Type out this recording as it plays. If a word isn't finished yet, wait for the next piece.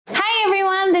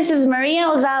this is Maria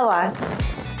Ozawa.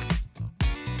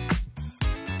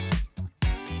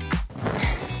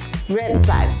 Red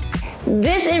flag.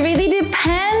 It really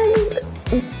depends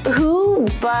who,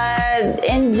 but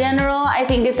in general, I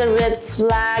think it's a red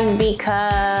flag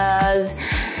because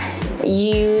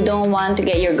you don't want to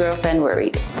get your girlfriend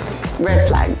worried. Red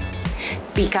flag.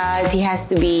 Because he has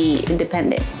to be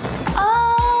independent.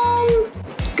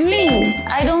 Green.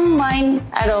 I don't mind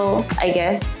at all, I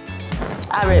guess.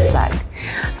 A red flag.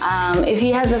 If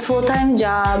he has a full-time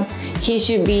job, he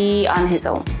should be on his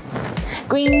own.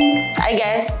 Green, I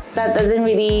guess, that doesn't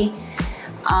really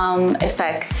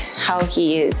affect how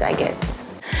he is, I guess.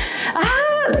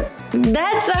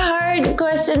 That's a hard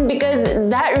question because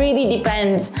that really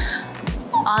depends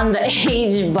on the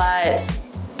age, but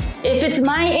if it's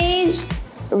my age,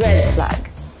 red flag.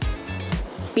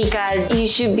 Because you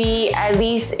should be at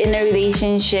least in a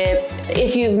relationship.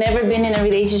 If you've never been in a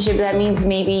relationship, that means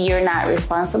maybe you're not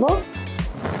responsible.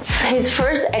 His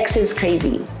first ex is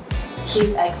crazy.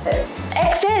 His exes.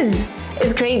 Exes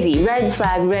is crazy. Red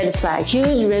flag,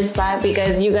 huge red flag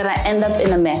because you're gonna end up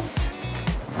in a mess.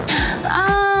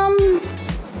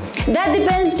 That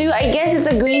depends too. I guess it's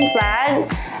a green flag,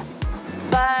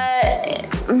 but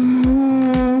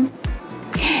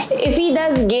if he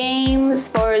does games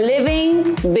for a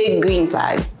living, big green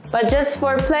flag. But just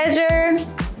for pleasure,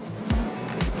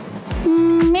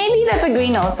 maybe that's a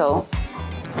green also.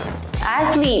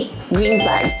 Athlete, green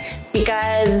flag.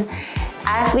 Because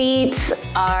athletes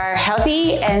are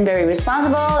healthy and very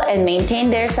responsible and maintain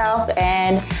their self,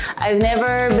 and I've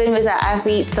never been with an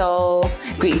athlete, so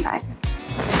green flag.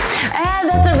 And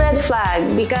that's a red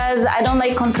flag because I don't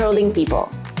like controlling people.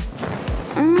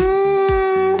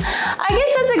 I guess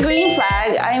that's a green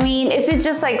flag. I mean, if it's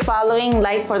just like following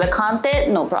life for the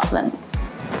content, no problem.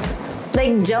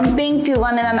 Like jumping to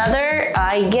one another,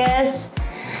 I guess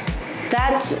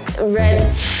that's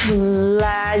red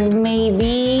flag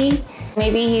maybe.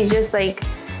 Maybe he's just like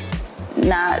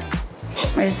not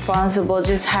responsible,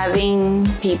 just having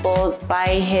people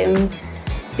buy him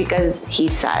because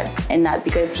he's sad and not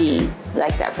because he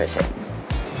liked that person.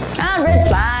 Red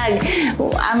flag.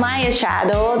 Am I a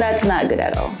shadow? That's not good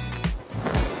at all.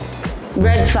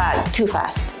 Red flag, too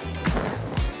fast.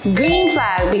 Green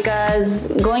flag, because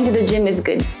going to the gym is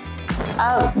good.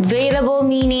 Available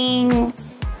meaning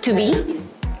to be.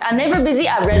 Never busy,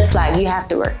 a red flag, you have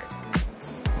to work.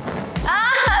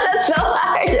 That's so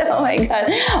hard, oh my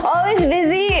god. Always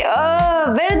busy,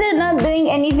 better than not doing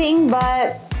anything,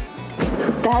 but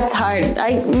that's hard.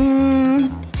 I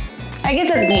guess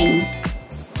that's green.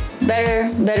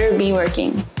 Better be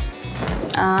working.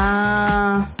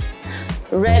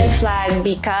 Red flag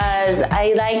because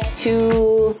I like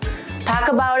to talk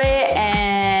about it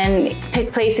and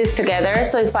pick places together.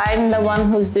 So if I'm the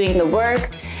one who's doing the work,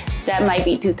 that might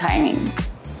be too tiring.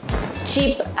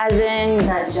 Cheap as in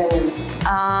not generous.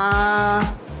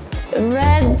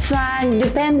 Red flag,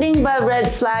 depending, but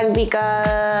red flag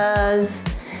because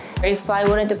if I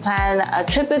wanted to plan a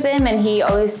trip with him and he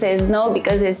always says no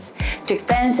because it's too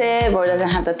expensive or doesn't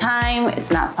have the time, it's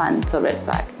not fun, so red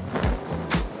flag.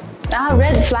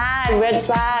 Red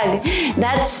flag.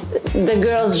 That's the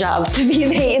girl's job to be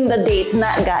late in the dates,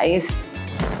 not guys.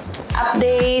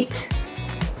 Update.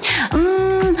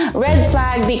 Red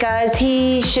flag because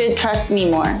he should trust me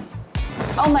more.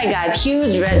 Oh my god,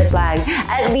 huge red flag.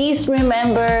 At least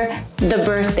remember the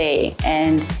birthday,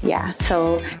 and yeah,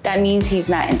 so that means he's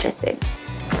not interested.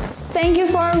 Thank you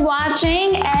for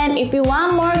watching, and if you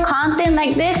want more content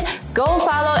like this, go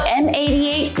follow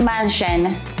M88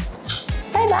 Mansion.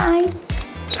 Bye bye.